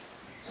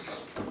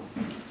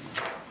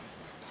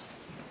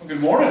Well,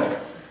 good morning.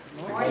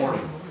 Good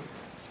morning.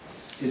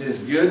 It is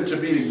good to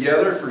be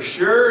together for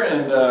sure,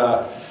 and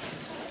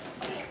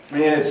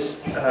man, it's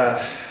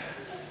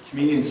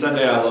Communion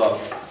Sunday. I love.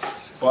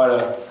 It's quite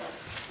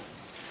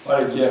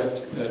a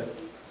gift that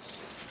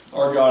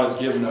our God has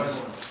given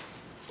us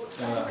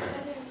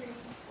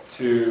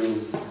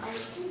to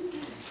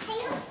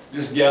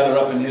just gather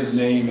up in His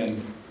name and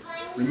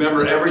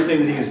remember everything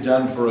that He has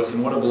done for us,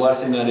 and what a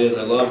blessing that is.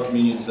 I love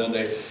Communion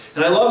Sunday,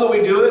 and I love that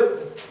we do it.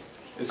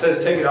 It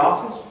says take it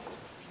often.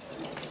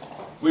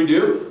 We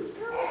do.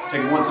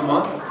 Take it once a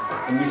month,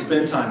 and we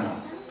spend time on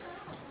it.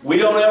 We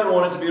don't ever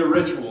want it to be a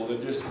ritual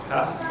that just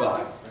passes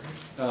by.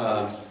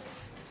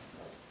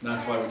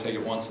 That's why we take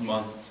it once a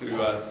month,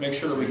 to make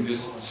sure that we can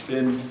just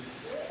spend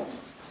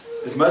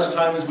as much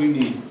time as we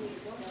need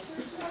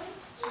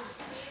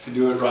to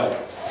do it right,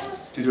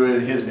 to do it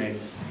in His name.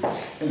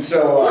 And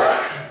so,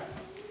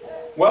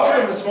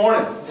 welcome this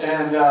morning,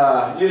 and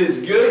it is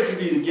good to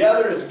be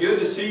together. It's good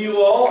to see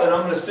you all, and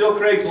I'm going to steal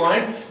Craig's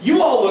line.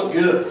 You all look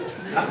good.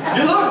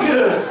 You look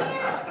good.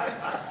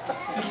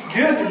 It's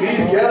good to be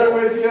together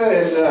with you,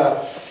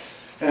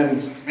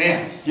 and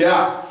man,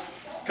 yeah.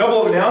 A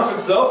couple of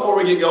announcements though before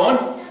we get going.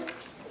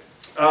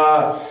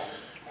 I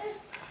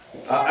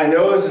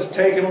know this has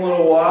taken a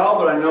little while,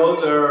 but I know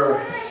there are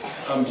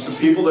some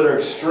people that are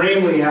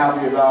extremely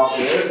happy about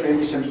this.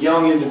 Maybe some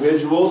young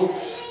individuals,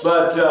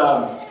 but.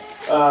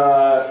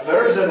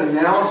 There's an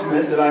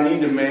announcement that I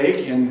need to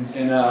make,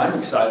 and I'm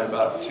excited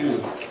about it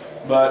too.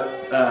 But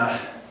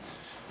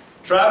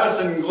Travis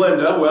and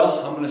Glenda,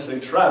 well, I'm going to say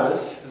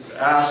Travis, has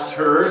asked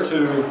her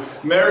to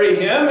marry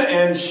him,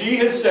 and she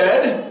has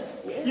said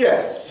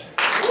yes.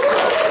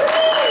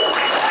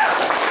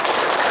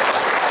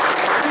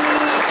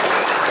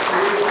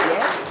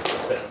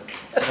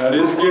 That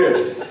is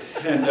good.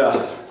 And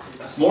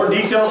more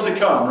details to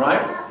come,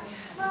 right?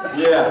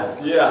 Yeah.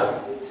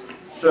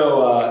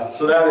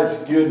 So that is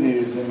good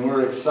news, and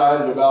we're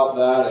excited about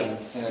that,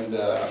 and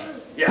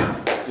yeah,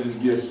 it is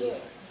good.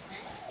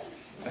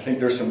 I think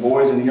there's some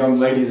boys and a young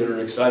lady that are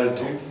excited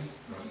too.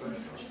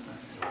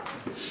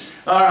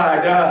 All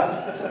right,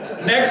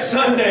 next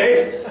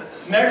Sunday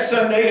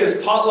is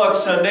Potluck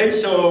Sunday,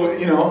 so,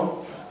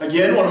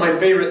 again, one of my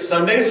favorite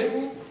Sundays,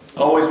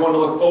 always one to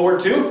look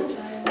forward to,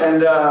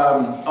 and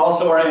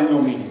also our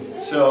annual meeting.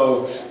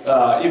 So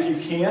if you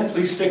can,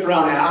 please stick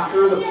around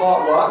after the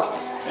potluck.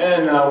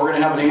 And we're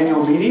going to have an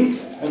annual meeting,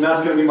 and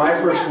that's going to be my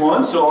first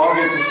one, so I'll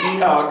get to see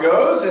how it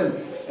goes,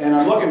 and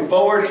I'm looking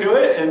forward to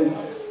it. And,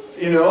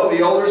 the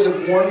elders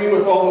have warned me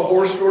with all the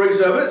horror stories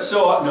of it,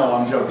 so, no,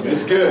 I'm joking.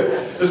 It's good.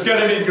 It's going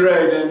to be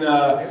great.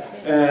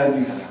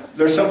 And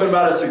there's something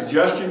about a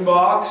suggestion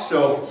box,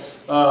 so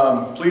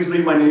please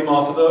leave my name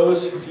off of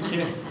those if you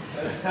can.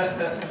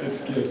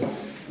 It's good.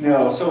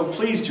 No, so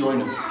please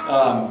join us.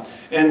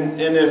 And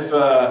if...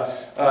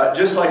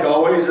 just like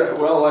always,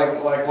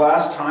 like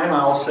last time,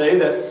 I'll say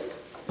that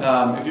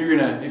if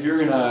you're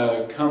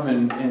gonna come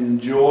and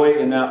enjoy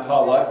in that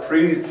potluck,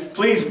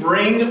 please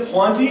bring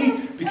plenty,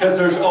 because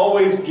there's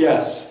always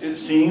guests, it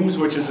seems,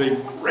 which is a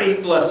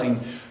great blessing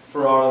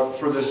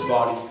for this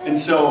body. And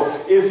so,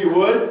 if you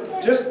would,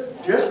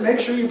 just make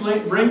sure you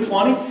bring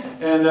plenty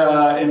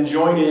and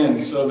join in,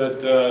 so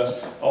that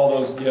all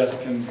those guests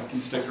can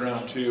stick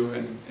around too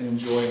and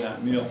enjoy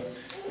that meal.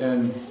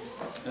 And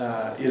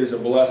it is a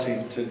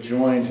blessing to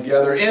join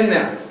together in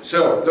that.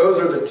 So those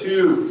are the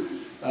two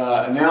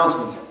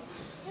announcements.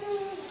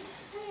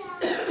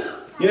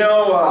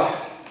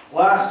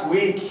 Last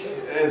week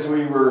as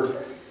we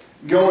were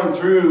going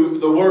through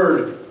the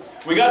Word,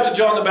 we got to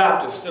John the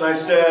Baptist, and I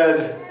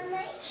said,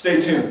 stay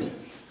tuned.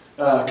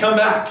 Come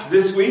back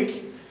this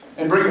week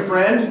and bring a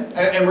friend,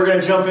 and we're going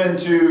to jump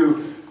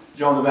into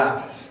John the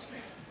Baptist.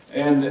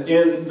 And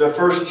in the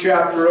first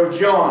chapter of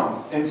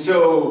John. And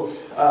so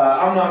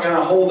I'm not going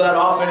to hold that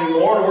off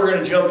anymore. We're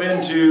going to jump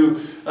into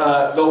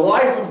the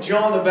life of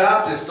John the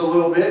Baptist a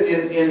little bit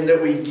in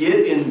that we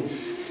get in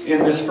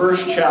this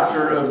first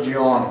chapter of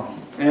John.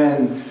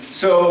 And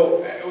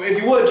so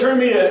if you would, turn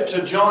me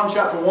to John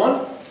chapter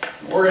 1.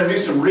 We're going to do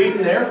some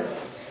reading there.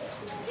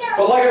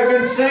 But like I've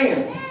been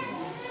saying,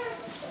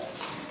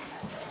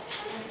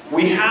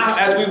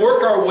 as we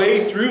work our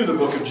way through the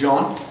book of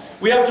John,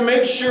 we have to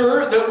make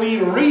sure that we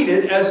read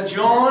it as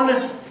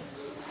John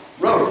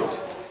wrote it.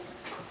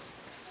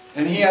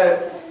 And he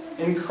had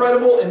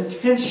incredible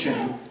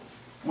intention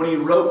when he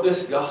wrote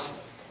this gospel.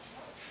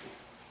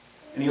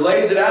 And he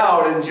lays it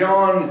out in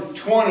John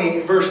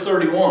 20, verse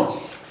 31.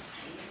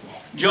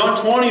 John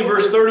 20,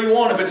 verse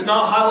 31. If it's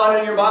not highlighted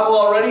in your Bible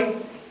already,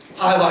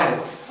 highlight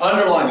it,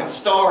 underline it,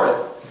 star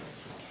it.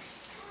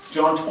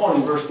 John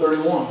 20, verse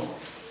 31.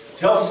 It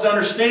helps us to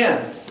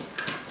understand.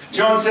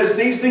 John says,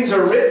 these things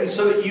are written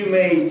so that you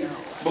may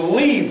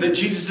believe that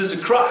Jesus is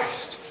the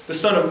Christ, the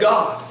Son of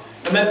God.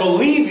 And that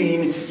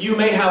believing, you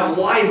may have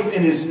life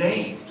in His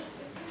name.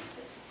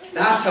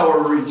 That's how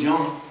we read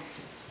John.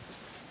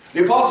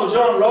 The Apostle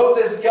John wrote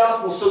this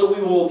gospel so that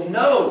we will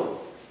know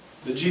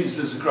that Jesus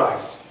is the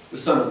Christ, the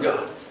Son of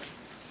God.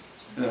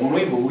 And that when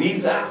we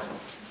believe that,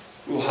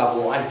 we will have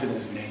life in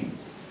His name.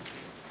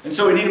 And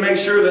so we need to make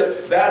sure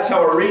that that's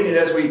how we're reading it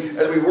as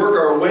we work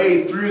our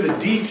way through the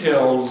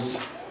details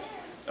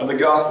of the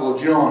Gospel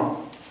of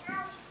John.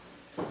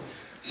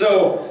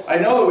 So I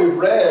know that we've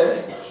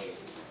read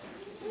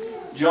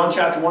John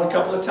chapter 1 a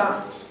couple of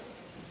times.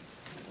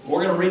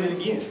 We're going to read it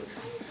again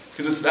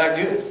because it's that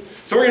good.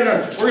 So we're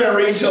going to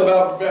read till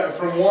about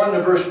from 1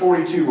 to verse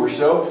 42 or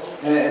so,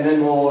 and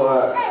then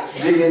we'll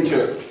dig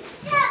into it.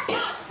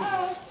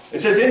 It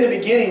says, "In the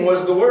beginning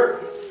was the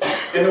Word,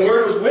 and the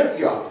Word was with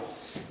God,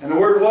 and the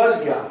Word was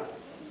God.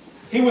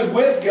 He was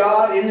with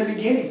God in the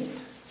beginning.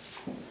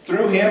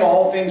 Through Him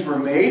all things were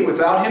made.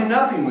 Without Him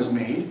nothing was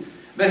made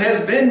that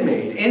has been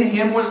made. In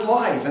Him was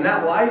life, and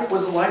that life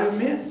was the light of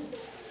men.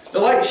 The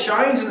light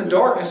shines in the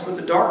darkness, but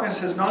the darkness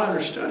has not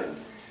understood it.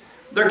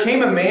 There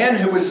came a man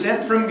who was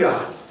sent from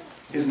God.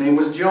 His name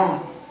was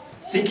John.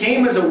 He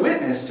came as a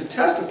witness to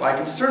testify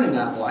concerning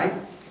that light,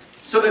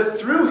 so that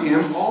through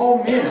him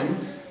all men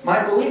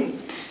might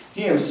believe.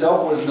 He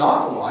himself was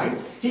not the light.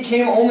 He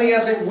came only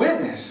as a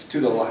witness to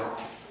the light.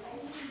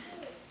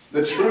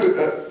 The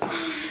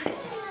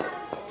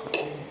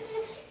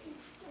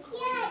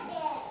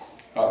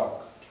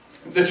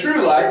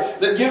true light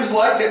that gives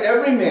light to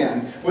every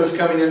man was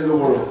coming into the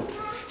world.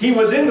 He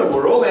was in the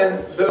world,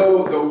 and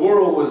though the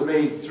world was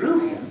made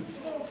through him,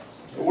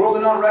 the world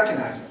did not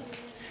recognize him.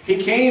 He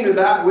came to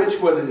that which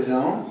was his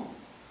own,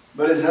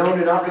 but his own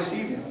did not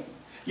receive him.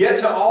 Yet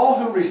to all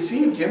who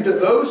received him, to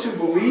those who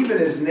believe in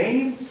his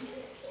name,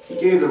 he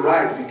gave the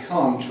right to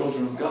become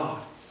children of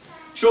God.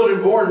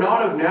 Children born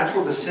not of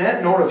natural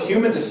descent, nor of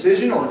human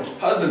decision or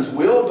husband's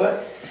will,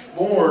 but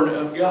born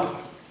of God.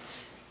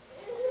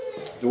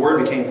 The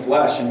Word became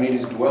flesh and made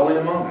his dwelling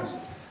among us.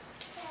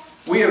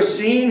 We have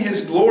seen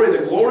his glory,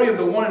 the glory of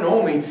the one and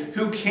only,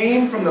 who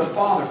came from the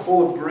Father,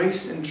 full of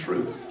grace and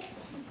truth.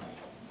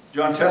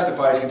 John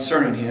testifies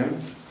concerning him.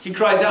 He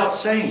cries out,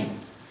 saying,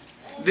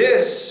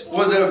 This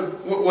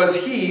was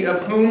he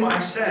of whom I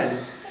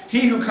said,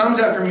 He who comes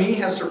after me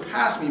has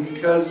surpassed me,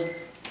 because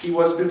he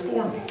was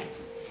before me.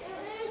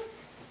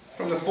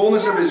 From the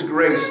fullness of his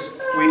grace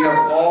we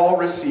have all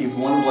received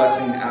one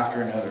blessing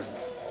after another.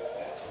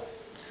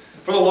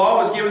 For the law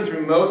was given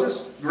through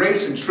Moses,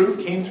 grace and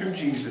truth came through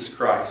Jesus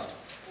Christ.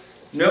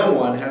 No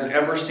one has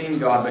ever seen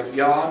God, but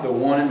God, the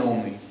one and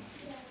only,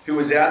 who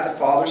is at the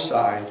Father's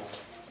side,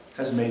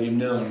 has made him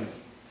known.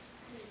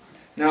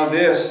 Now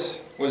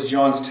this was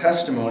John's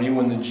testimony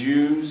when the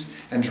Jews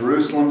and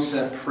Jerusalem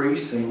sent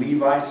priests and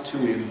Levites to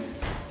him,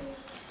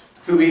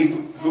 who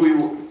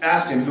he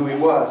asked him who he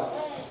was.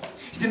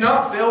 He did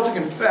not fail to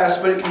confess,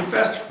 but he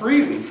confessed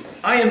freely,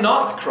 I am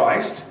not the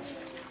Christ.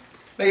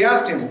 They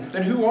asked him,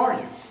 Then who are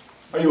you?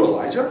 Are you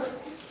Elijah?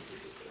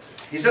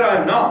 He said,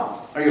 I am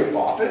not. Are you a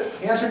prophet?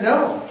 He answered,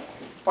 No.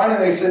 Finally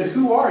they said,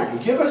 Who are you?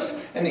 Give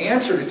us an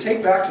answer to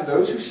take back to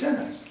those who sent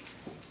us.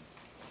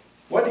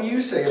 What do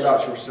you say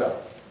about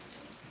yourself?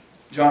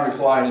 John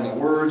replied in the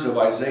words of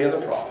Isaiah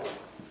the prophet,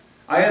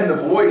 I am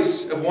the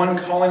voice of one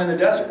calling in the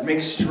desert,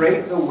 make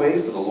straight the way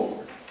for the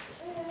Lord.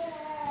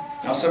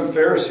 Now some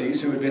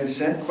Pharisees who had been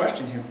sent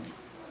questioned him,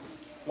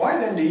 Why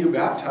then do you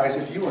baptize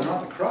if you are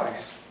not the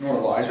Christ, nor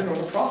Elijah, nor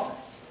the prophet?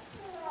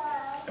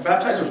 I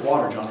baptize with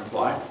water, John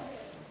replied,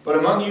 but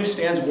among you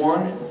stands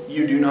one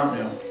you do not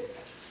know.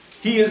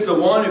 He is the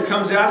one who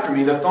comes after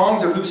me, the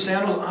thongs of whose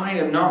sandals I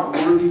am not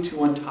worthy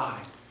to untie.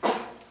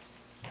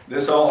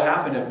 This all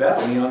happened at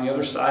Bethany on the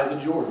other side of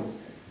the Jordan,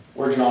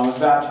 where John was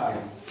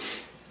baptizing.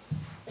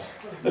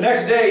 The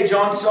next day,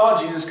 John saw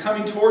Jesus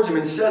coming towards him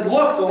and said,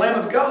 Look, the Lamb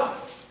of God,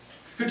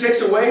 who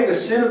takes away the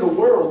sin of the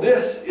world.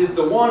 This is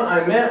the one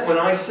I meant when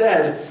I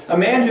said, A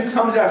man who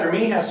comes after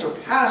me has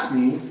surpassed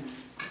me,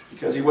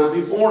 because he was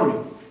before me.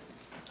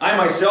 I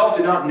myself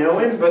did not know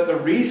him, but the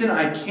reason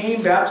I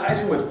came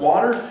baptizing with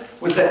water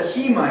was that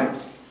he might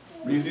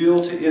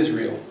reveal to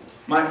Israel,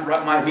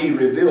 might be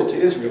revealed to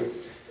Israel.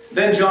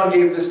 Then John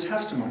gave this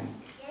testimony.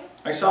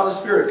 I saw the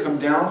Spirit come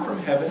down from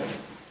heaven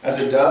as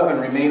a dove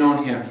and remain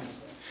on him.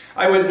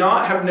 I would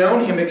not have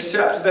known him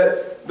except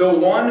that the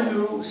one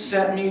who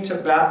sent me to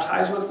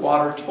baptize with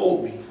water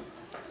told me,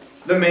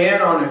 The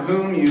man on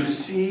whom you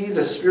see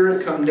the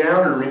Spirit come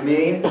down and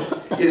remain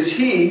is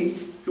he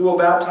who will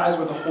baptize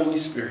with the Holy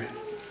Spirit.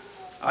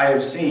 I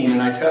have seen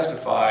and I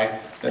testify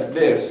that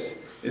this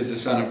is the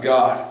Son of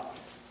God.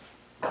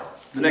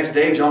 The next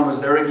day John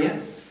was there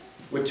again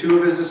with two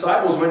of his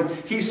disciples. When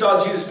he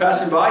saw Jesus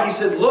passing by, he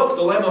said, Look,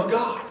 the Lamb of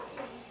God.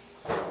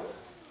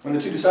 When the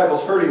two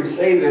disciples heard him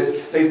say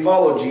this, they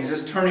followed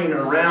Jesus. Turning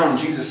around,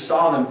 Jesus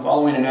saw them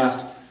following and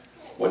asked,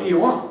 What do you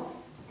want?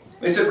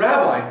 They said,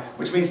 Rabbi,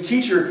 which means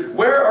teacher,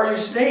 where are you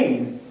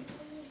staying?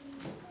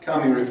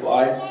 Come, he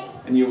replied,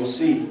 and you will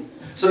see.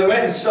 So they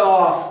went and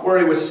saw where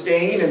he was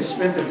staying and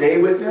spent the day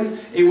with him.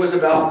 It was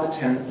about the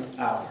 10th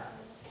hour.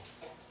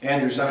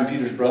 Andrew, Simon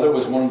Peter's brother,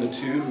 was one of the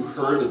two who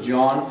heard that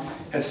John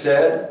had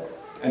said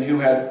and who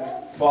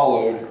had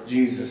followed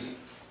Jesus.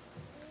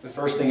 The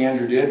first thing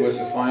Andrew did was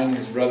to find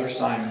his brother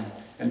Simon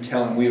and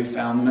tell him, We have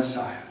found the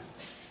Messiah,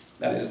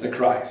 that is the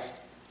Christ.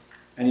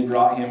 And he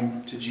brought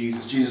him to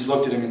Jesus. Jesus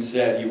looked at him and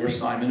said, You are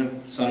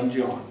Simon, son of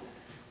John.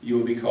 you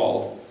will be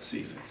called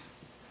Cephas.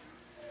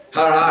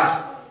 All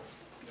right.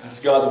 That's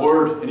God's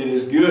Word, and it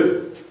is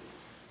good.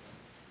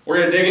 We're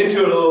going to dig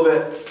into it a little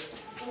bit.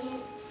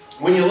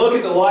 When you look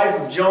at the life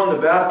of John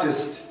the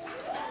Baptist,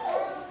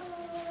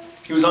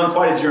 he was on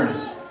quite a journey.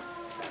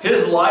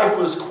 His life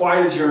was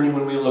quite a journey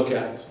when we look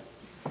at it.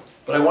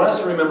 But I want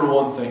us to remember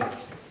one thing.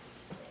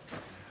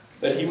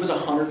 That he was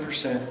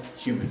 100%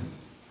 human.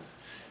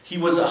 He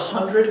was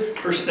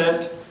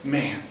 100%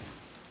 man.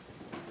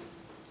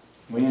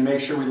 We need to make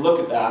sure we look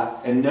at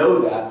that and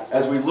know that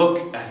as we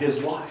look at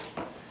his life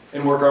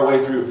and work our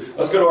way through.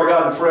 Let's go to our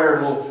God in prayer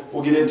and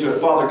we'll get into it.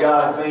 Father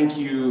God, I thank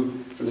you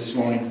for this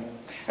morning.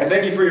 I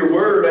thank you for your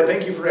word. I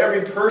thank you for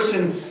every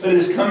person that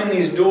has come in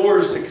these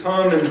doors to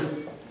come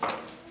and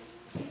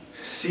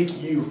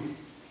seek you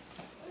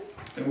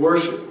and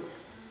worship.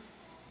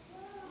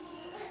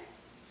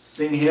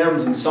 Sing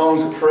hymns and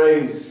songs of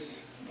praise.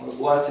 What a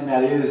blessing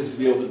that is to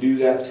be able to do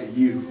that to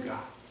you, God.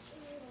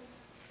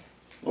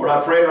 Lord,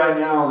 I pray right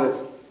now that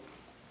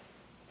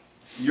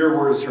your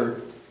word is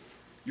heard.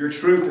 Your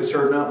truth is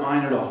heard, not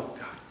mine at all,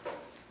 God.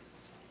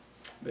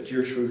 But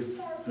your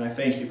truth. And I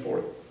thank you for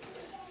it.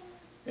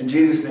 In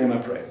Jesus' name I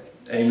pray.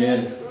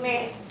 Amen.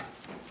 Amen.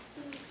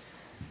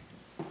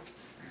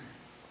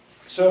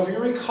 So if you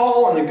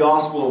recall in the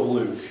Gospel of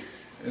Luke,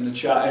 in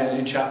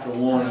chapter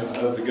 1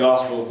 of the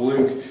Gospel of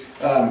Luke,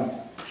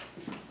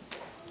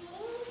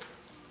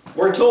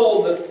 we're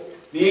told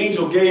that the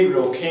angel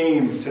Gabriel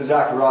came to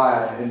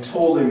Zechariah and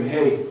told him,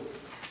 hey,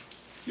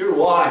 your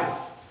wife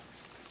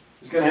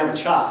is going to have a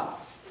child.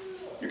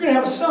 You're going to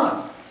have a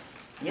son.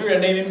 And you're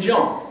going to name him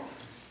John.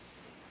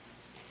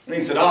 And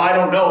he said, oh, I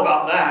don't know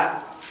about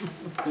that.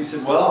 He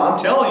said, well, I'm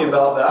telling you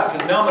about that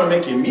because now I'm going to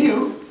make you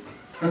mute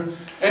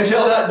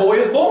until that boy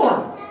is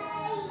born.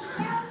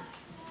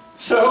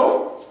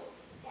 So,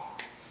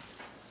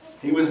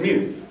 he was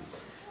mute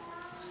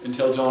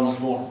until John was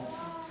born.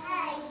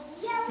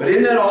 But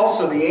in that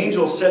also, the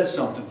angel said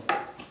something.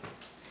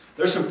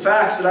 There's some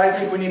facts that I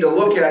think we need to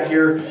look at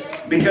here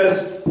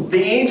because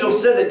the angel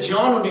said that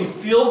John would be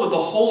filled with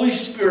the Holy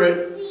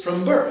Spirit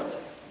from birth.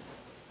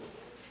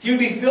 He would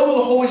be filled with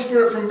the Holy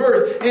Spirit from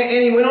birth.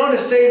 And he went on to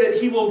say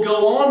that he will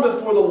go on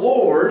before the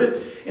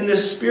Lord in the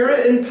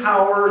spirit and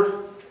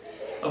power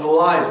of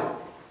Elijah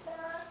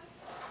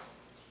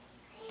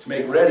to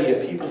make ready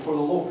a people for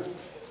the Lord.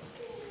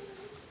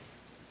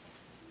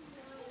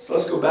 So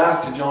let's go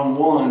back to John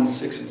 1,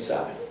 6 and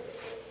 7.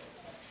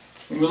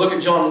 When we look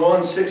at John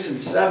 1, 6 and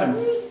 7,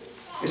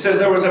 it says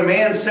there was a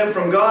man sent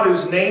from God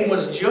whose name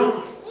was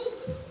John.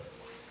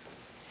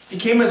 He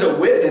came as a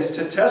witness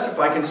to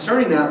testify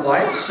concerning that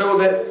light so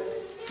that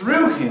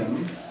through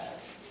him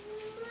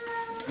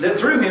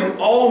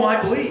all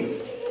might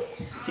believe.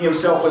 He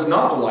himself was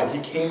not the light.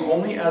 He came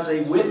only as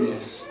a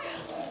witness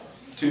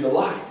to the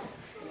light.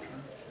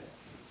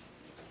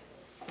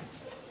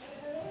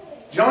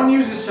 John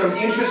uses some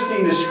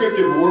interesting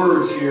descriptive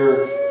words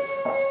here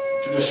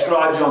to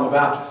describe John the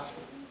Baptist.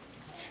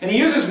 And he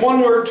uses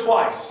one word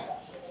twice.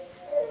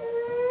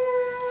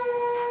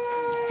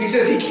 He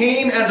says he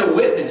came as a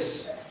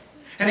witness.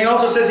 And he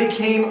also says he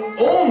came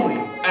only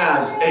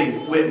as a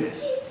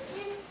witness.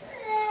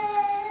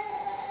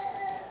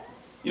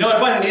 You know, I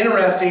find it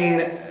interesting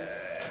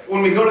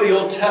when we go to the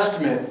Old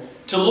Testament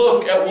to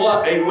look at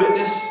what a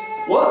witness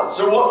was,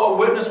 or what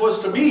witness was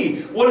to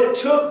be, what it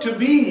took to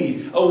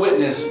be a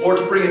witness or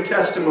to bring a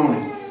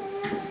testimony.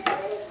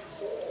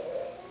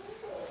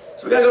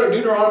 So we've got to go to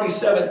Deuteronomy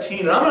 17,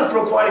 and I'm going to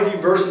throw quite a few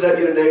verses at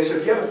you today, so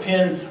if you have a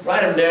pen,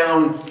 write them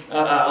down,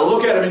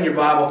 look at them in your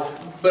Bible,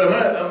 but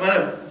I'm going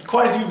to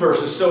quite a few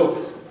verses,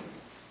 so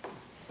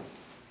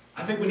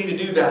I think we need to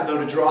do that, though,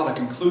 to draw the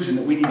conclusion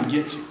that we need to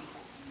get to.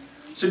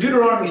 So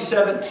Deuteronomy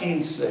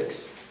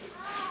 17:6.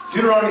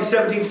 Deuteronomy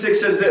 17:6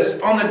 says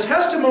this, on the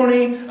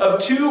testimony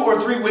of 2 or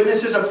 3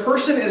 witnesses, a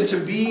person is to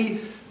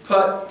be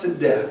put to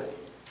death.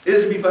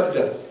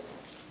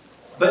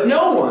 But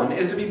no one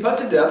is to be put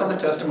to death on the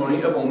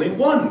testimony of only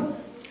 1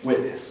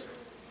 witness.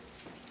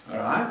 All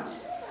right?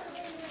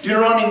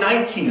 Deuteronomy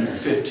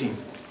 19:15.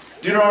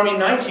 Deuteronomy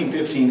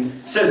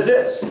 19:15 says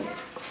this.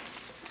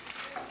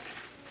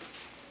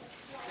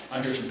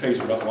 I hear some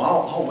pages ruffle.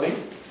 I'll wait.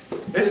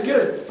 It's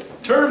good.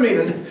 Turn to me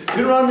to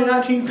Deuteronomy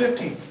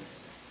 19:15.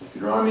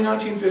 Deuteronomy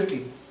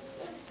 19:15.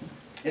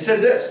 It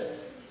says this.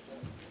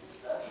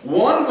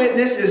 1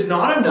 witness is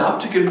not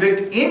enough to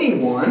convict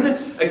anyone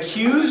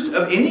accused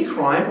of any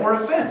crime or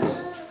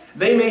offense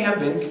they may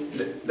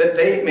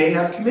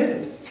have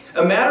committed.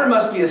 A matter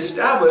must be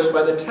established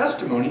by the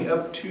testimony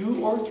of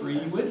 2 or 3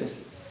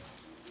 witnesses.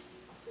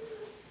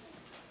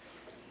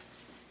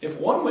 If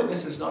 1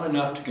 witness is not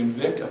enough to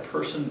convict a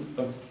person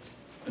of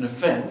an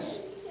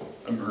offense,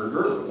 a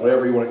murder, or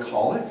whatever you want to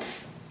call it,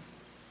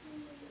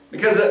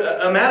 because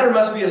a matter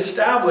must be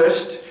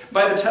established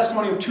by the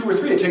testimony of 2 or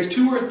 3. It takes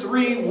 2 or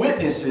 3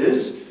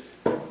 witnesses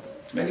to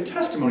make a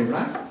testimony,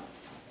 right?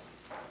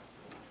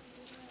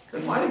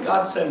 Then why did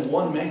God send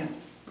 1 man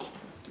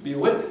to be a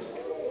witness?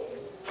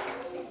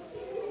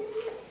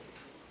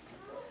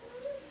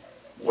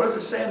 What does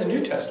it say in the New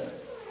Testament?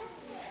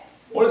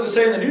 What What does it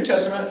say in the New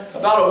Testament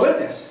about a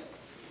witness?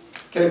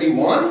 Can it be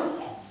one?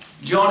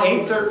 John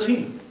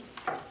 8:13.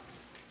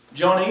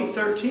 John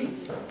 8:13.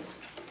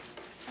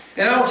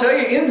 And I'll tell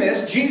you, in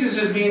this, Jesus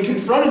is being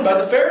confronted by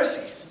the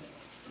Pharisees.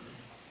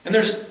 And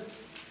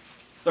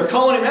they're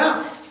calling him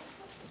out.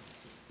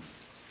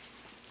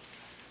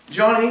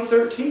 John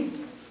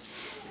 8:13.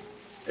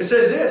 It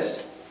says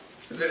this.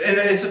 And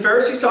it's the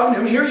Pharisees talking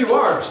to him. Here you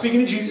are, speaking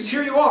to Jesus.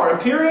 Here you are,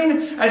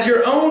 appearing as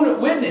your own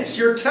witness.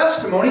 Your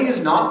testimony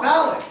is not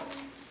valid.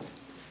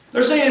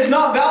 They're saying it's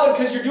not valid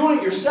because you're doing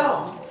it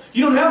yourself.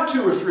 You don't have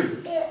 2 or 3.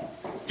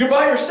 You're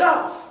by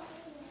yourself.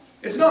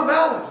 It's not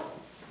valid.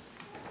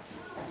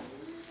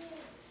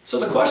 So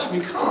the question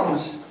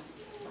becomes,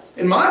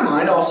 in my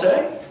mind, I'll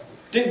say,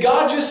 did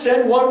God just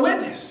send one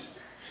witness?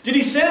 Did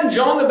he send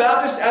John the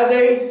Baptist as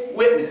a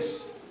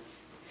witness?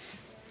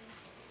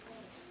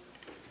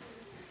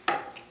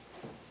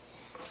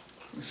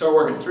 We start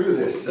working through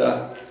this.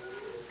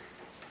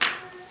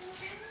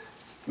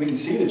 We can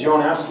see that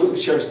John absolutely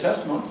shared his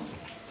testimony.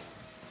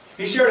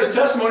 He shared his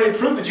testimony to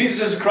prove that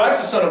Jesus is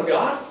Christ, the Son of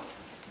God.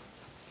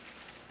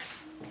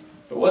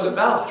 But was it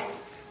valid?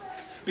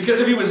 Because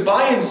if he was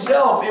by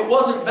himself, it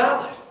wasn't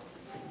valid.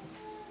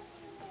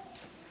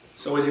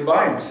 So is he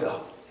by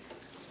himself?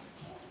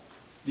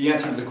 The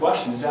answer to the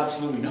question is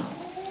absolutely no.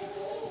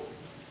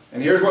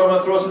 And here's where I'm going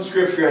to throw some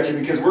scripture at you,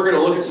 because we're going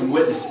to look at some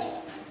witnesses.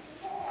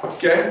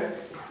 Okay?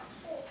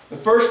 The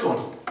first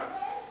one,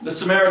 the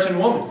Samaritan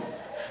woman.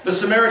 The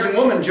Samaritan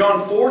woman,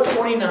 John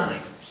 4:29.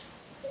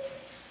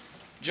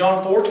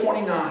 John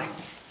 4:29.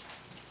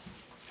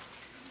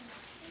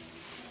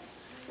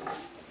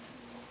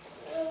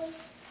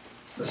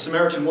 The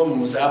Samaritan woman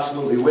was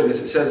absolutely a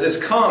witness. It says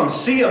this, "Come,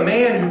 see a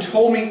man who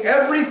told me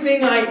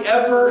everything I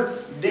ever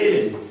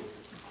did."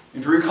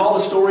 If you recall the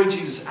story,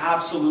 Jesus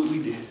absolutely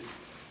did.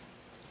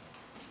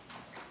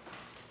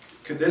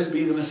 Could this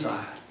be the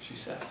Messiah? She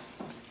says.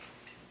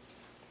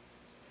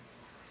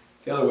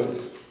 The other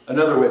witness.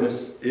 Another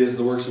witness is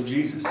the works of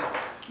Jesus.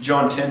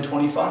 John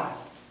 10:25.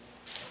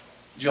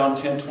 John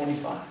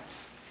 10:25.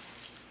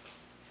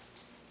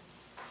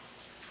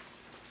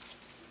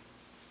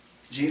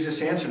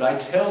 Jesus answered, "I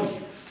tell you,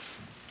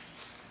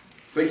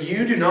 but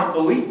you do not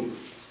believe.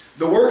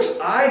 The works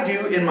I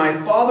do in my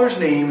Father's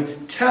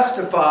name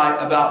testify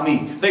about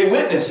me." They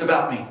witness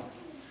about me.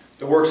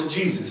 The works of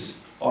Jesus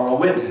are a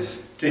witness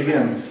to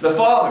him, the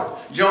Father.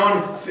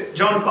 John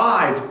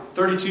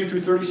 5:32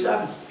 through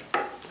 37.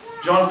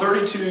 John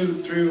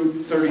 32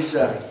 through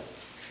 37.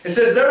 It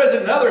says, "There is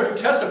another who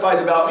testifies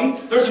about me.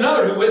 There's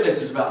another who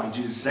witnesses about me,"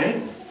 Jesus is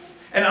saying.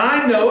 "And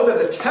I know that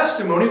the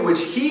testimony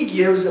which he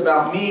gives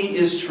about me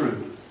is true.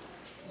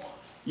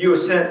 You have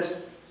sent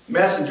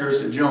messengers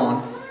to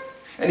John,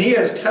 and he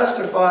has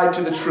testified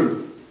to the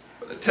truth.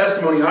 But the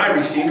testimony I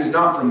received is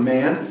not from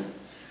man.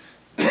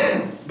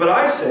 But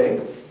I say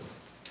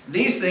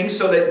these things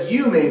so that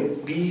you may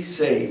be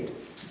saved.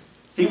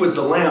 He was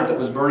the lamp that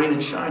was burning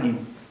and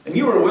shining, and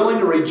you were willing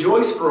to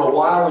rejoice for a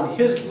while in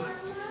his light.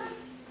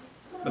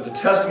 But the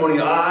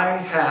testimony I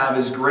have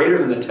is greater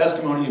than the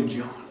testimony of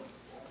John.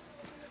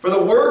 For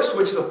the works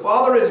which the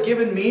Father has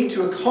given me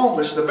to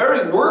accomplish, the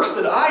very works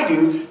that I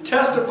do,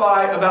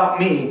 testify about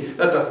me,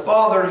 that the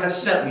Father has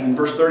sent me." In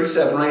verse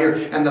 37 right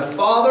here. "And the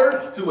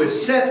Father who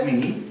has sent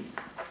me,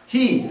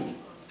 he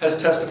has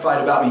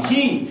testified about me."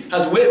 He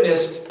has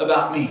witnessed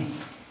about me.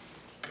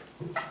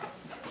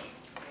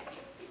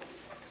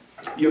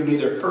 "You have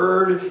neither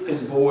heard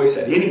his voice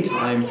at any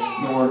time,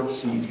 nor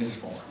seen his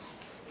form."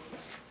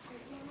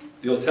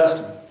 The Old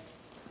Testament.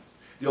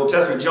 The Old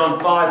Testament, John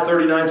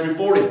 5:39 through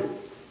 40.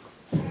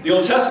 The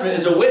Old Testament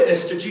is a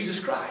witness to Jesus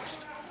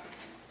Christ.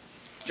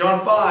 John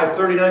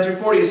 5:39 through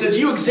 40. It says,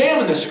 "You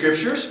examine the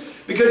Scriptures,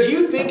 because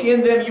you think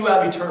in them you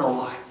have eternal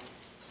life.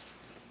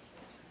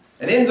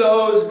 And in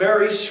those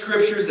very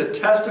Scriptures that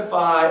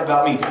testify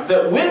about me,"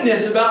 that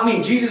witness about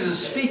me. Jesus is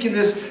speaking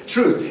this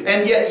truth.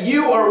 "And yet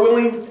you are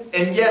unwilling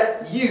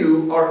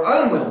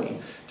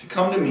to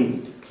come to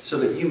me so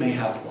that you may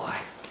have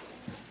life."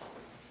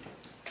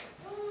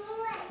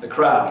 The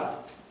crowd.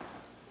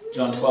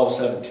 John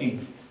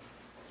 12:17.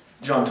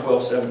 John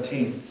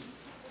 12:17.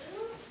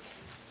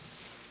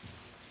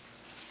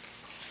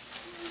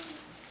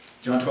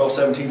 John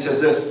 12:17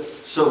 says this,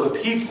 "So the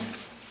people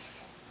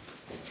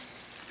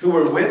who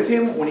were with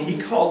him when he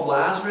called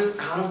Lazarus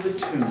out of the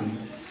tomb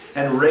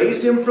and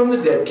raised him from the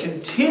dead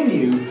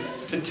continue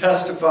to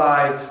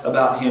testify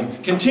about him."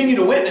 Continue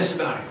to witness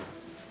about him.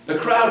 The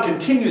crowd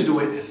continues to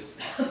witness.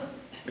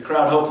 The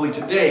crowd hopefully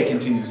today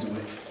continues to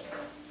witness.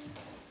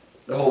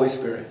 The Holy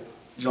Spirit.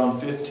 John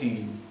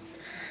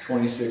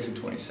 15:26 and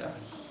 27.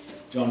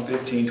 John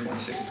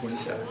 15:26 and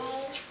 27.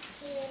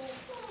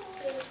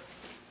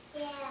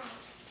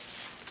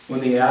 "When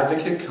the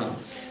Advocate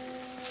comes,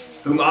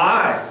 whom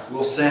I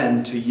will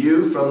send to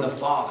you from the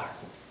Father,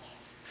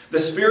 the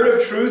Spirit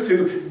of truth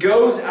who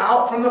goes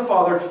out from the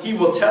Father, he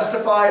will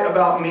testify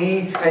about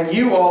me, and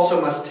you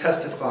also must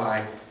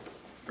testify,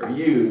 for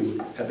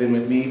you have been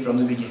with me from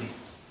the beginning."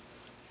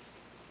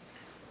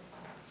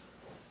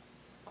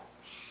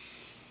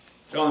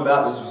 John the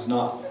Baptist was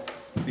not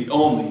the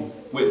only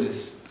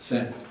witness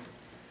sent.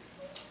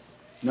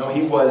 No,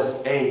 he was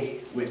a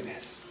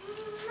witness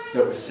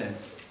that was sent.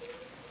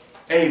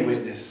 A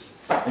witness.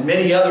 And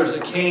many others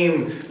that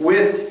came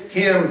with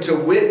him to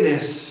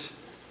witness,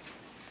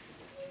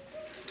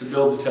 to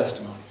build the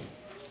testimony.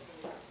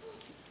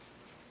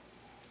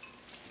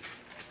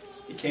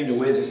 He came to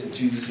witness that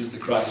Jesus is the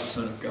Christ, the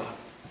Son of God.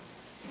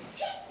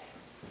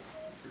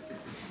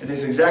 And this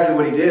is exactly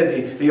what he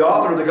did. The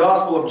author of the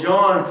Gospel of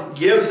John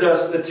gives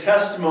us the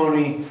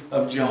testimony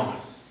of John.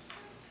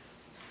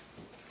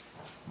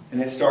 And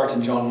it starts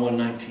in John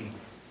 1:19.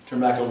 Turn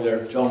back over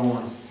there.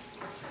 John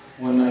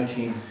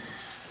 1:19.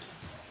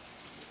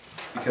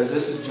 Because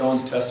this is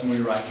John's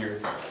testimony right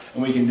here.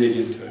 And we can dig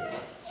into it.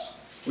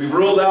 We've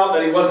ruled out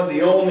that he wasn't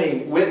the only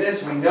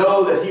witness. We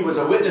know that he was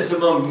a witness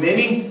among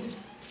many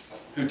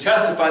who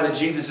testify that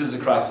Jesus is the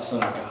Christ, the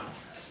Son of God.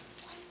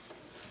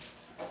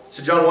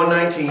 So John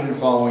 1:19 and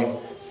following.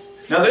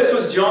 Now this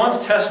was John's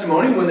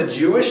testimony when the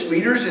Jewish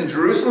leaders in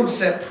Jerusalem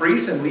sent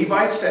priests and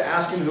Levites to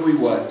ask him who he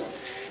was.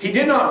 He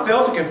did not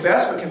fail to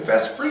confess, but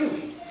confessed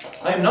freely.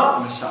 I am not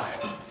the Messiah.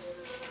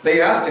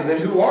 They asked him,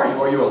 then who are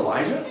you? Are you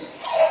Elijah?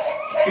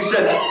 He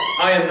said,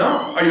 I am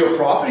not. Are you a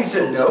prophet? He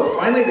said, no.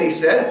 Finally they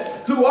said,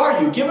 who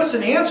are you? Give us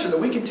an answer that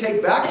we can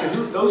take back to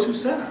those who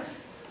sent us.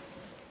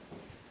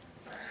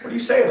 What do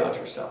you say about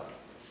yourself?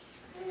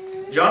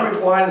 John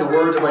replied in the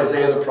words of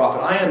Isaiah the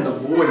prophet, I am the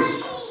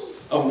voice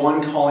of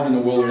one calling in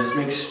the wilderness.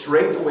 Make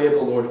straight the way of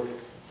the Lord.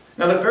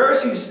 Now the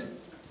Pharisees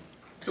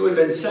who had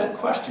been sent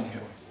questioned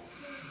him.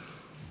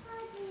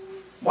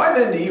 Why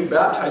then do you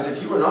baptize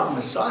if you are not the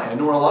Messiah,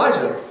 nor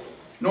Elijah,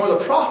 nor the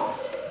prophet?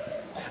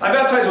 I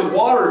baptize with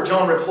water,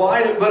 John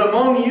replied, but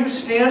among you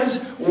stands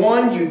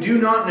one you do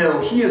not know.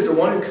 He is the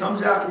one who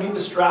comes after me, the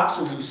straps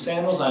of whose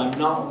sandals I am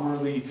not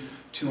worthy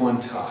to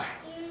untie.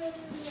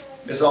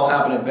 This all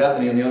happened at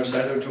Bethany on the other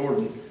side of the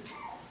Jordan,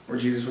 where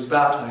Jesus was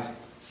baptizing.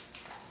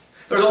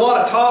 There's a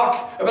lot of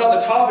talk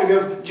about the topic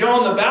of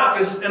John the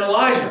Baptist and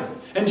Elijah,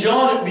 and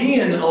John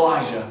being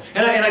Elijah.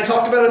 And I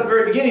talked about it at the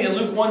very beginning in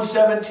Luke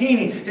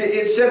 1:17.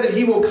 It said that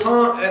he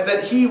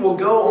will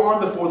go on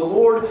before the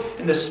Lord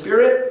in the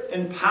spirit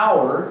and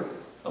power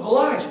of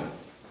Elijah.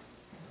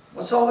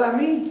 What's all that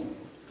mean?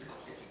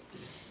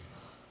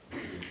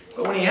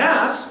 But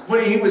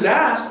when he was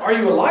asked, are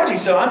you Elijah? He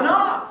said, I'm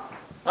not.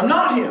 I'm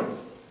not him.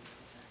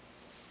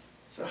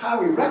 So how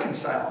do we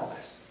reconcile all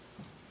this?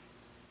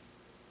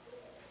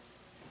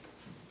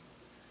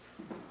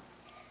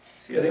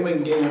 See, I think we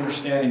can gain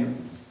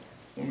understanding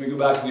when we go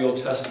back to the Old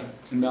Testament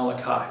in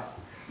Malachi.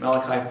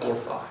 Malachi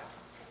 4:5.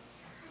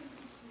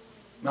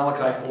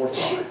 Malachi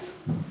 4:5.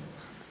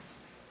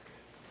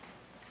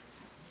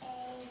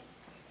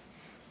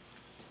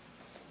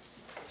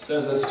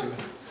 Says this to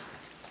us.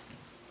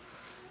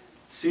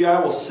 See, I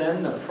will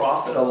send the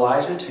prophet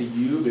Elijah to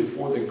you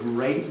before the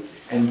great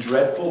and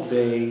dreadful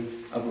day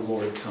of the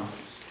Lord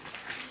comes.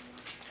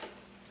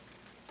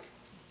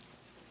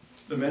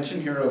 The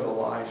mention here of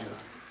Elijah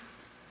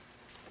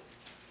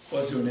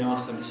was to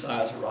announce the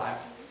Messiah's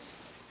arrival.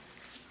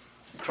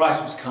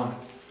 Christ was coming.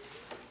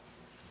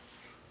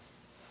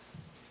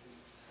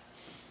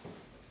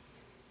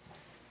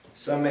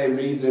 Some may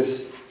read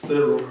this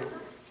literal,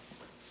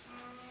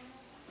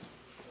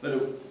 that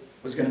it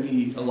was going to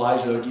be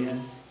Elijah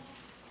again.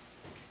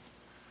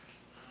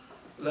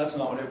 But that's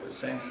not what it was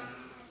saying.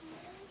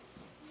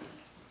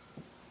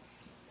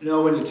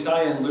 No, when you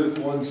tie in Luke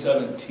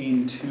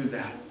 1:17 to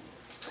that,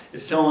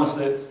 it's telling us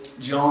that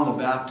John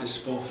the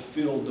Baptist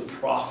fulfilled the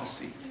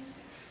prophecy.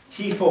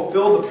 He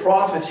fulfilled the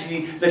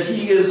prophecy that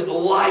he is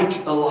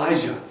like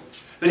Elijah.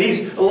 That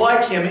he's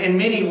like him in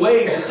many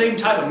ways, the same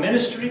type of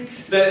ministry.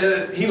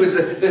 That he was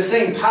the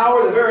same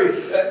power,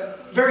 the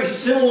very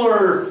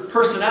similar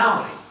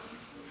personality.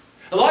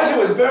 Elijah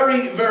was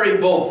very, very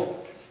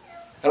bold.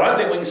 And I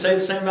think we can say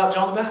the same about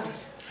John the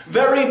Baptist.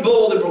 Very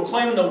bold in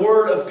proclaiming the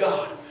Word of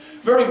God.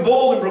 Very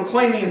bold in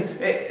proclaiming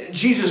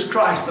Jesus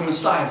Christ, the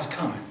Messiah, is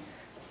coming.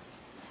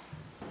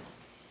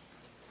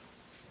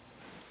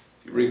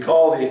 If you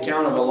recall the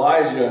account of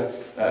Elijah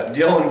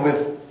dealing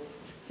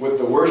with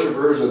the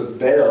worshipers of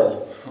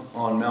Baal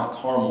on Mount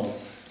Carmel,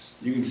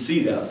 you can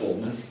see that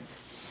boldness.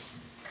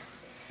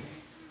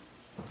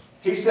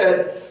 He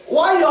said,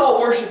 why y'all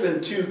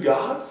worshiping two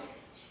gods?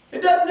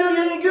 It doesn't do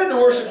you any good to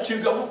worship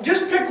two gods.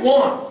 Just pick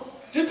one.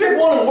 Just pick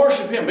one and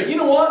worship him. But you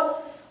know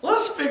what?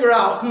 Let's figure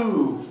out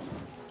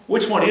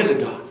which one is a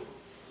god.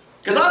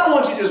 Because I don't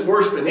want you just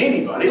worshiping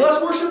anybody.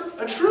 Let's worship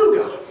a true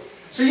God.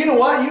 So you know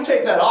what? You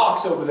take that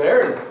ox over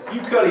there and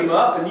you cut him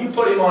up and you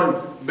put him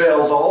on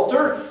Baal's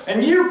altar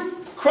and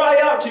you cry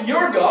out to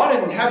your God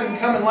and have him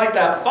come and light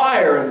that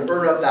fire and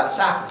burn up that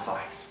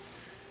sacrifice.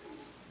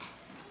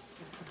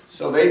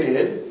 So they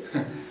did.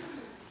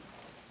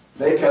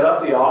 They cut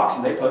up the ox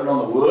and they put it on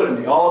the wood and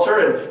the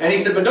altar. And he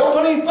said, but don't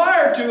put any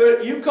fire to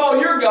it. You call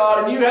your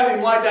God and you have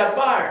him light that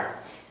fire.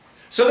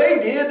 So they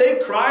did.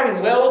 They cried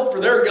and wailed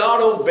for their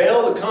God, old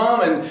Baal, to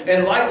come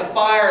and light the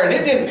fire. And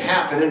it didn't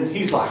happen. And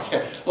he's like,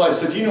 Elijah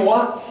said, you know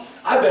what?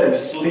 I bet he's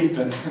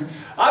sleeping.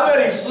 I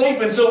bet he's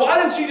sleeping. So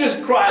why don't you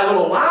just cry a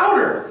little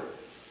louder?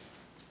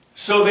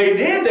 So they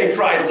did. They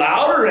cried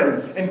louder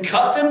and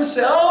cut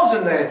themselves,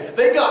 and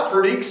they got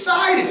pretty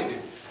excited.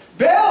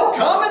 Baal,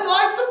 come and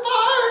light the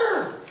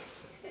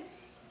fire.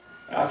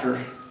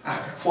 After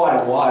quite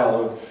a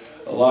while of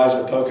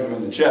Elijah poking him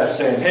in the chest,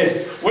 saying,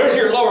 hey, where's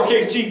your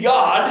lowercase g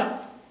God?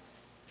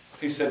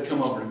 He said,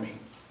 come over to me.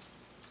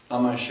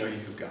 I'm going to show you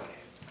who God is.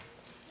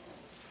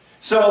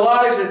 So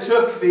Elijah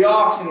took the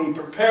ox and he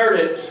prepared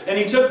it, and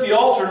he took the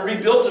altar and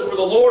rebuilt it for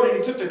the Lord, and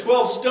he took the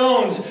 12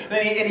 stones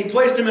and he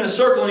placed them in a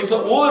circle, and he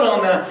put wood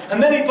on that,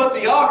 and then he put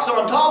the ox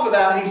on top of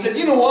that, and he said,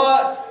 you know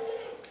what?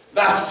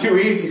 That's too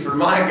easy for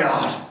my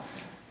God.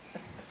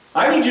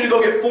 I need you to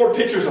go get 4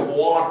 pitchers of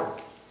water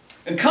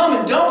and come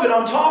and dump it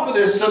on top of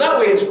this so that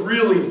way it's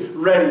really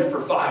ready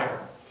for fire.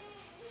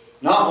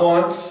 Not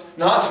once,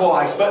 not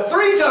twice, but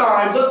 3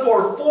 times. Let's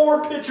pour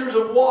 4 pitchers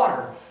of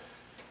water.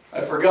 I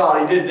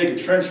forgot, he did dig a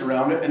trench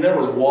around it, and there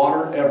was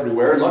water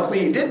everywhere. And luckily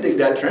he did dig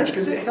that trench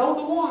because it held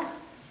the water.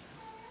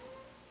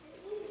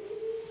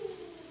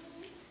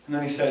 And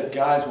then he said,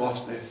 guys,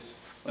 watch this.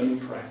 Let me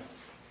pray.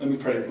 Let me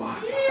pray to my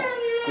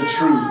God, the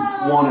true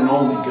one and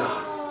only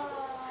God.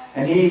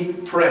 And he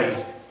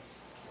prayed.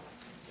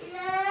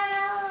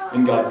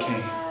 And God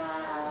came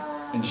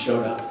and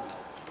showed up.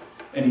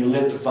 And he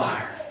lit the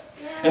fire.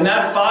 And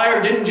that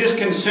fire didn't just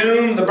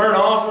consume the burnt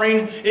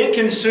offering. It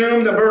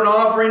consumed the burnt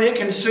offering. It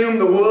consumed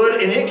the wood.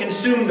 And it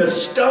consumed the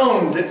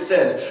stones, it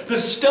says. The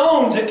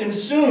stones it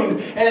consumed.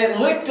 And it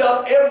licked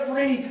up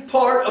every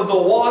part of the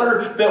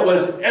water that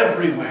was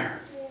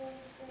everywhere.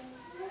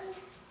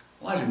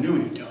 Elijah knew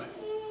he would do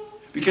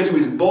it. Because he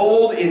was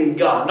bold in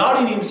God.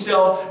 Not in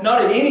himself,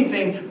 not in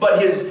anything, but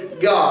his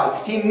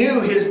God. He knew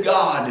his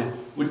God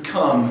would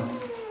come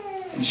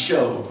and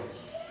show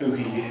who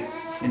he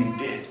is. And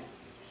he did.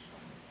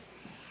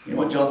 You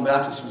know what? John the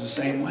Baptist was the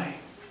same way.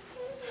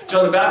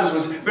 John the Baptist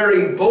was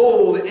very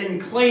bold in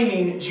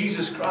claiming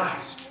Jesus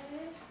Christ.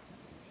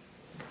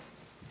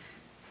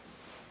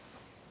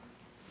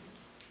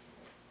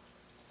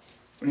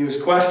 When he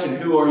was questioned,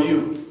 who are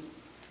you?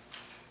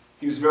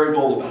 He was very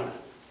bold about it.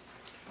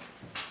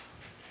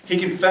 He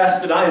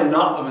confessed that I am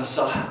not the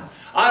Messiah.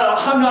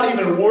 I'm not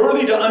even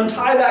worthy to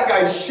untie that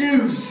guy's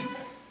shoes.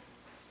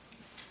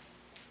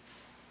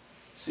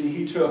 See,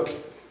 he took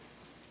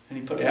and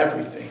he put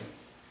everything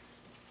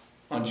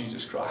on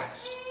Jesus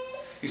Christ.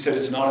 He said,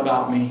 it's not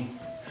about me.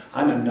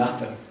 I'm a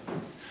nothing.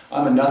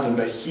 I'm a nothing.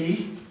 But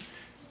he,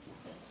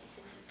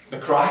 the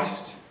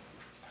Christ,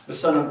 the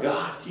Son of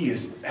God, he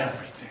is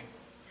everything.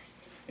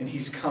 And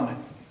he's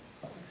coming.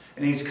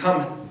 And he's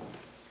coming.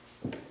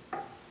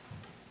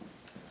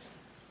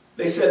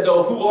 They said,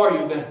 though, who are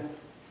you then?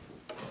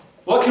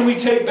 What can we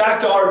take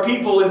back to our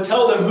people and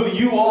tell them who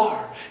you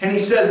are? And he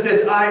says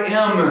this, I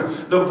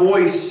am the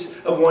voice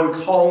of one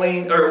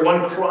calling, or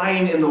one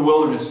crying in the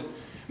wilderness.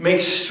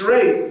 Make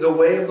straight the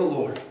way of the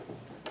Lord.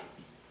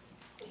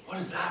 What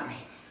does that mean?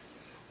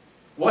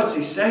 What's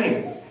he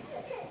saying?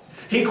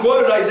 He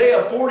quoted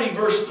Isaiah 40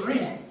 verse 3.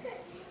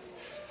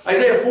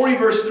 Isaiah 40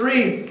 verse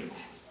 3,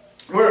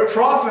 where it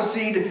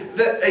prophesied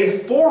that a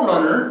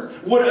forerunner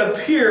would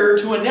appear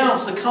to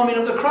announce the coming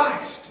of the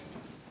Christ.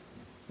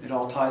 It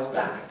all ties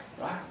back,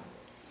 right?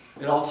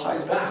 It all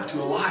ties back to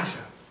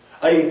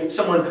Elijah.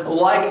 Someone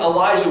like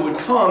Elijah would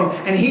come,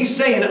 and he's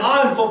saying,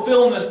 I'm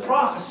fulfilling this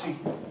prophecy.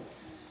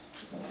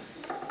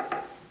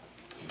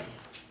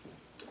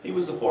 He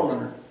was the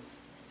forerunner.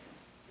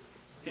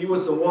 He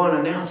was the one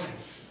announcing.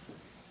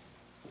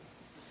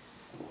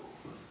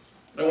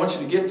 But I want you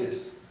to get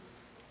this.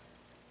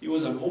 He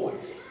was a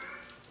voice.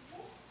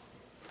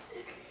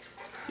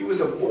 He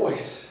was a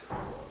voice.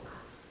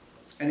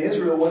 And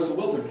Israel was the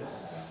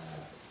wilderness.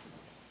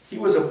 He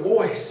was a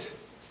voice.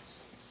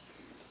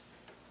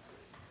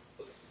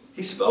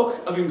 He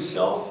spoke of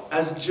himself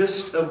as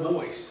just a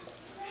voice.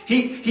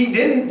 He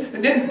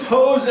didn't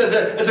pose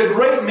as a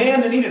great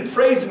man that needed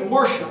praise and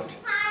worship.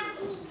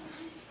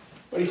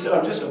 But he said,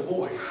 I'm just a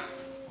voice.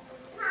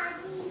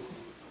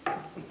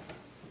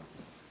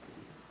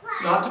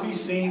 Not to be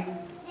seen,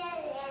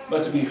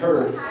 but to be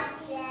heard.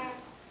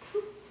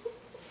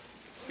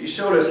 He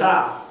showed us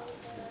how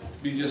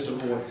to be just a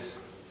voice.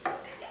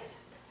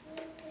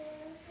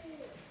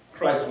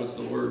 Christ was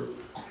the Word.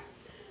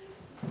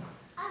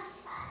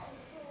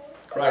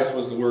 Christ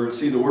was the Word.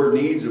 See, the Word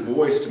needs a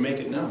voice to make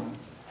it known.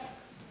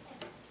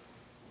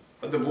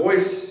 But the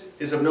voice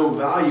is of no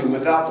value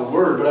without the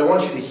Word. But I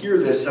want you to hear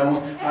this. I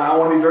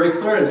want to be very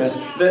clear in this.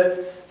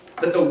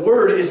 That the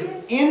Word is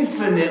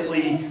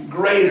infinitely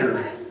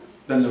greater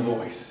than the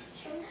voice.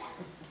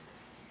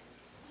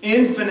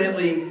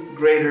 Infinitely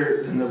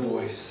greater than the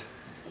voice.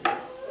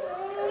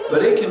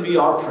 But it can be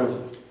our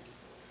privilege.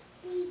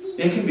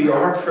 It can be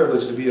our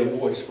privilege to be a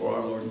voice for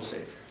our Lord and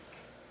Savior.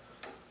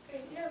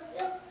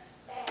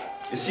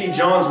 You see,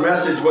 John's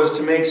message was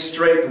to make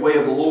straight the way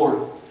of the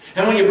Lord.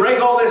 And when you break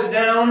all this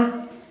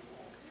down,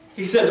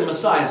 he said the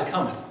Messiah is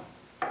coming.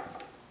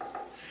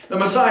 The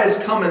Messiah is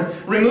coming.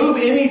 Remove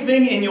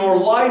anything in your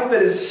life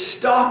that is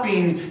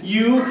stopping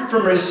you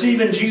from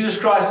receiving Jesus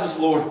Christ as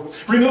Lord.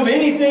 Remove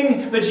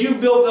anything that you've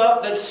built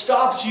up that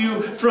stops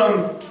you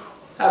from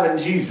having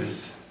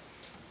Jesus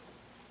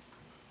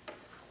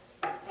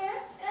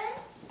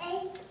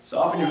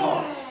Soften your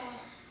hearts.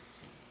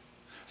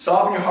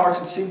 Soften your hearts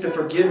and seek the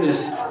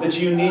forgiveness that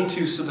you need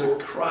to so that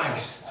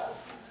Christ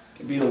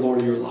can be the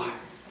Lord of your life.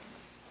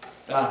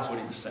 That's what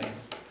he was saying.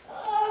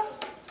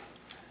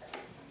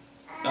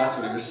 That's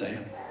what he was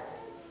saying.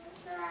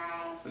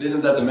 But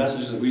isn't that the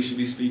message that we should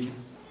be speaking?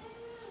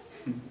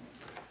 You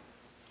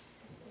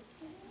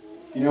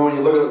know, when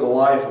you look at the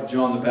life of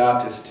John the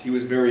Baptist, he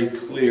was very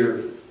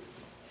clear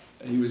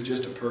that he was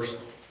just a person.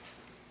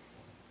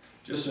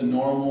 Just a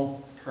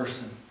normal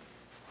person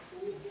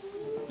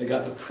that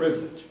got the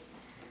privilege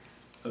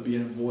of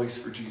being a voice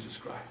for Jesus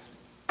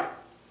Christ.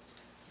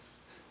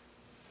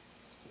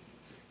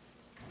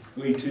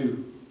 We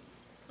too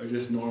are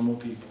just normal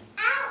people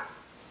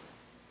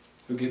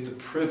who get the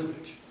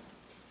privilege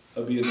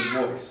of being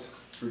the voice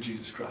for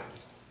Jesus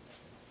Christ.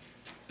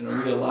 And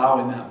are we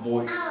allowing that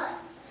voice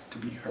to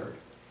be heard?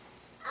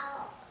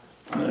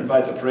 I'm going to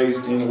invite the praise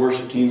team, the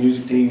worship team,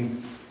 music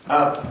team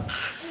up.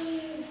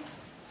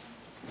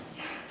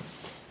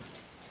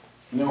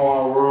 You know,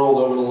 our world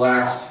over the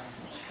last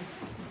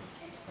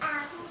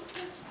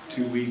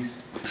 2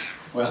 weeks,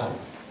 well,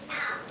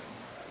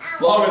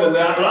 longer than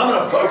that, but I'm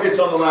going to focus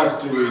on the last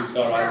 2 weeks,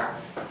 all right?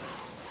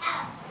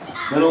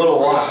 It's been a little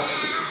while.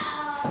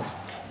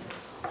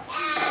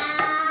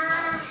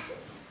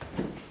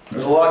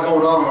 There's a lot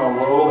going on in our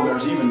world, and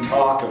there's even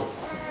talk of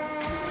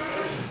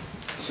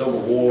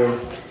civil war.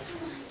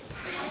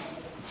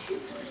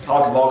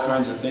 Talk of all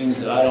kinds of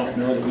things that I don't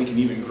know that we can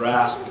even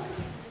grasp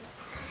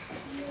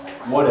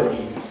what it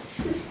means.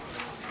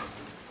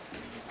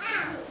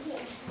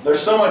 There's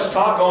so much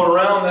talk going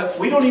around that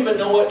we don't even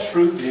know what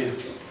truth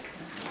is.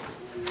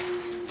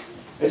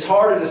 It's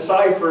hard to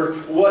decipher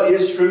what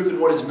is truth and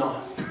what is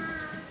not.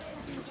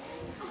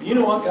 But you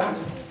know what,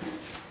 guys?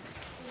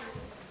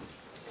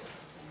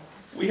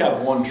 We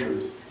have one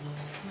truth.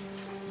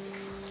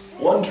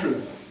 One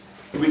truth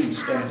that we can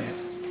stand in.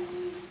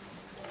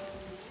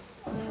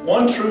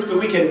 One truth that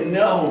we can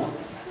know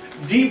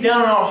deep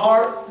down in our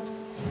heart.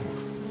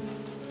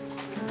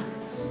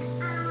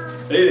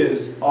 It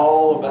is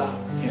all about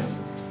Him.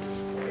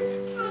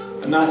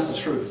 And that's the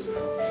truth.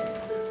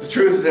 The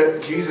truth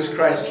that Jesus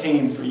Christ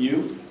came for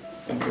you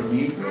and for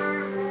me.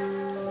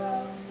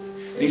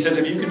 And He says,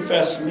 if you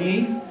confess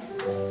me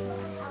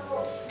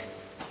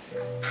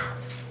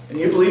and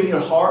you believe in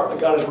your heart that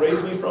God has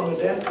raised me from the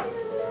dead,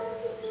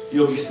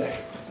 you'll be saved.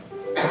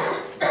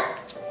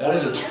 That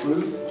is a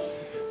truth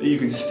that you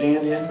can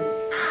stand in,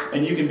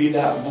 and you can be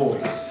that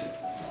voice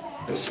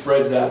that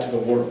spreads that to the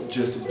world,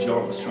 just as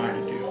John was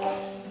trying to do.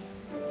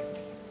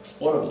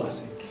 What a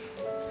blessing.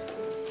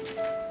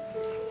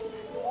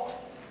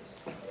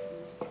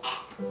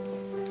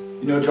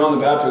 You know, John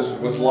the Baptist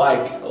was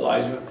like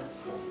Elijah.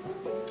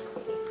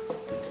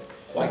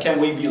 Why can't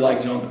we be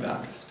like John the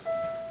Baptist?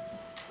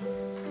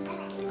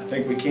 I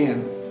think we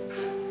can.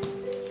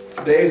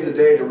 Today is the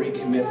day to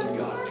recommit to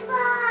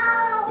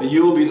God. That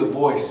you will be the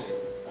voice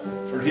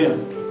for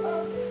Him.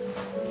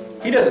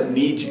 He doesn't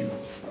need you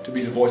to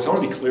be the voice. I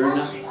want to be clear in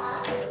that.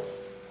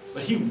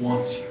 But He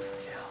wants you.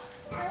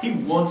 He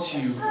wants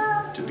you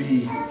to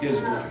be His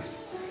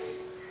voice.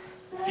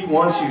 He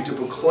wants you to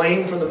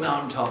proclaim from the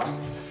mountaintops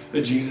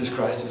that Jesus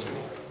Christ is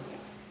Lord.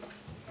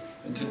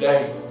 And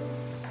today,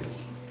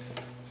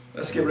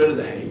 let's get rid of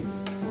the hate.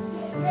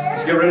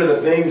 Let's get rid of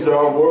the things that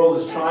our world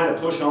is trying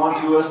to push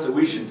onto us, that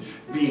we should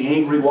be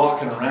angry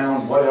walking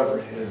around, whatever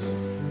it is.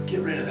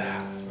 Get rid of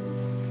that.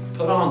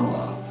 Put on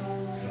love.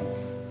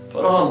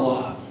 Put on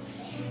love.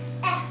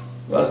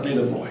 Let's be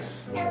the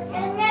voice.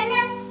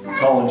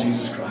 Calling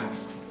Jesus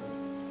Christ.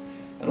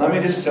 And let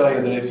me just tell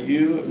you that if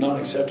you have not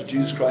accepted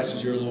Jesus Christ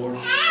as your Lord,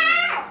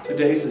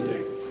 today's the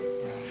day.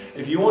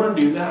 If you want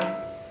to do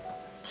that,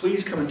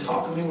 please come and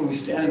talk with me when we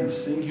stand and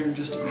sing here in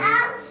just a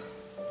minute.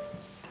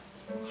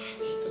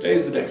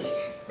 Today's the day.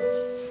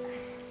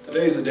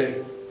 Today's the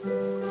day.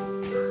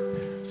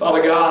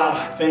 Father God,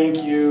 I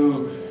thank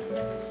you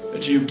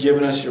that you've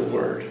given us your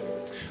word.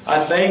 I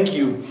thank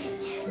you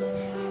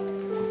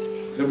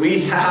that we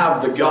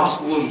have the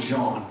Gospel of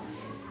John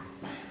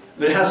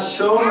that has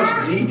so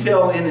much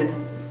detail in it.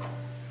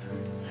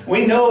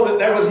 We know that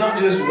there was not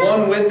just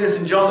one witness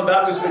in John the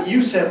Baptist, but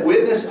you sent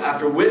witness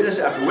after witness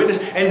after witness,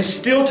 and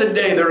still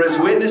today there is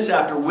witness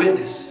after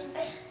witness.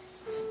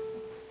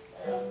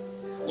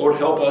 Lord,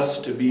 help us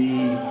to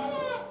be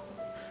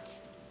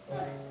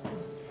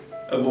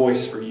a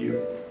voice for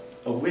you,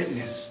 a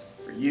witness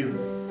for you.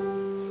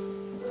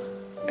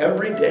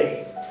 Every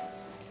day.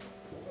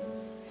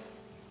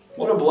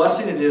 What a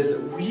blessing it is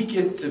that we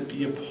get to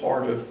be a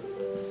part of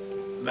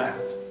that.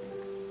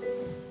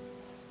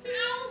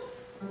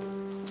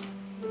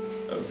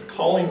 Of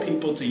calling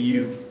people to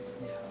you.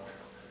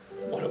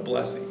 What a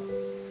blessing.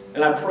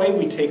 And I pray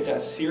we take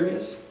that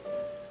serious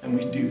and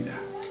we do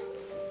that.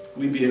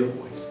 We be a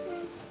voice.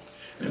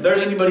 And if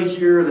there's anybody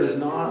here that has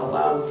not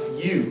allowed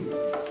you,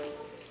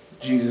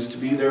 Jesus, to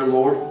be their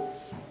Lord,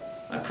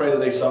 I pray that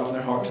they soften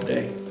their heart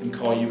today and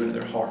call you into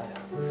their heart.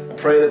 I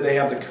pray that they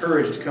have the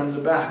courage to come to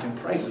the back and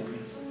pray with me.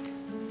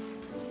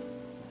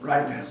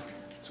 Right now,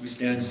 as we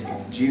stand and sing.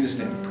 In Jesus'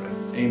 name we pray.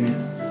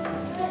 Amen.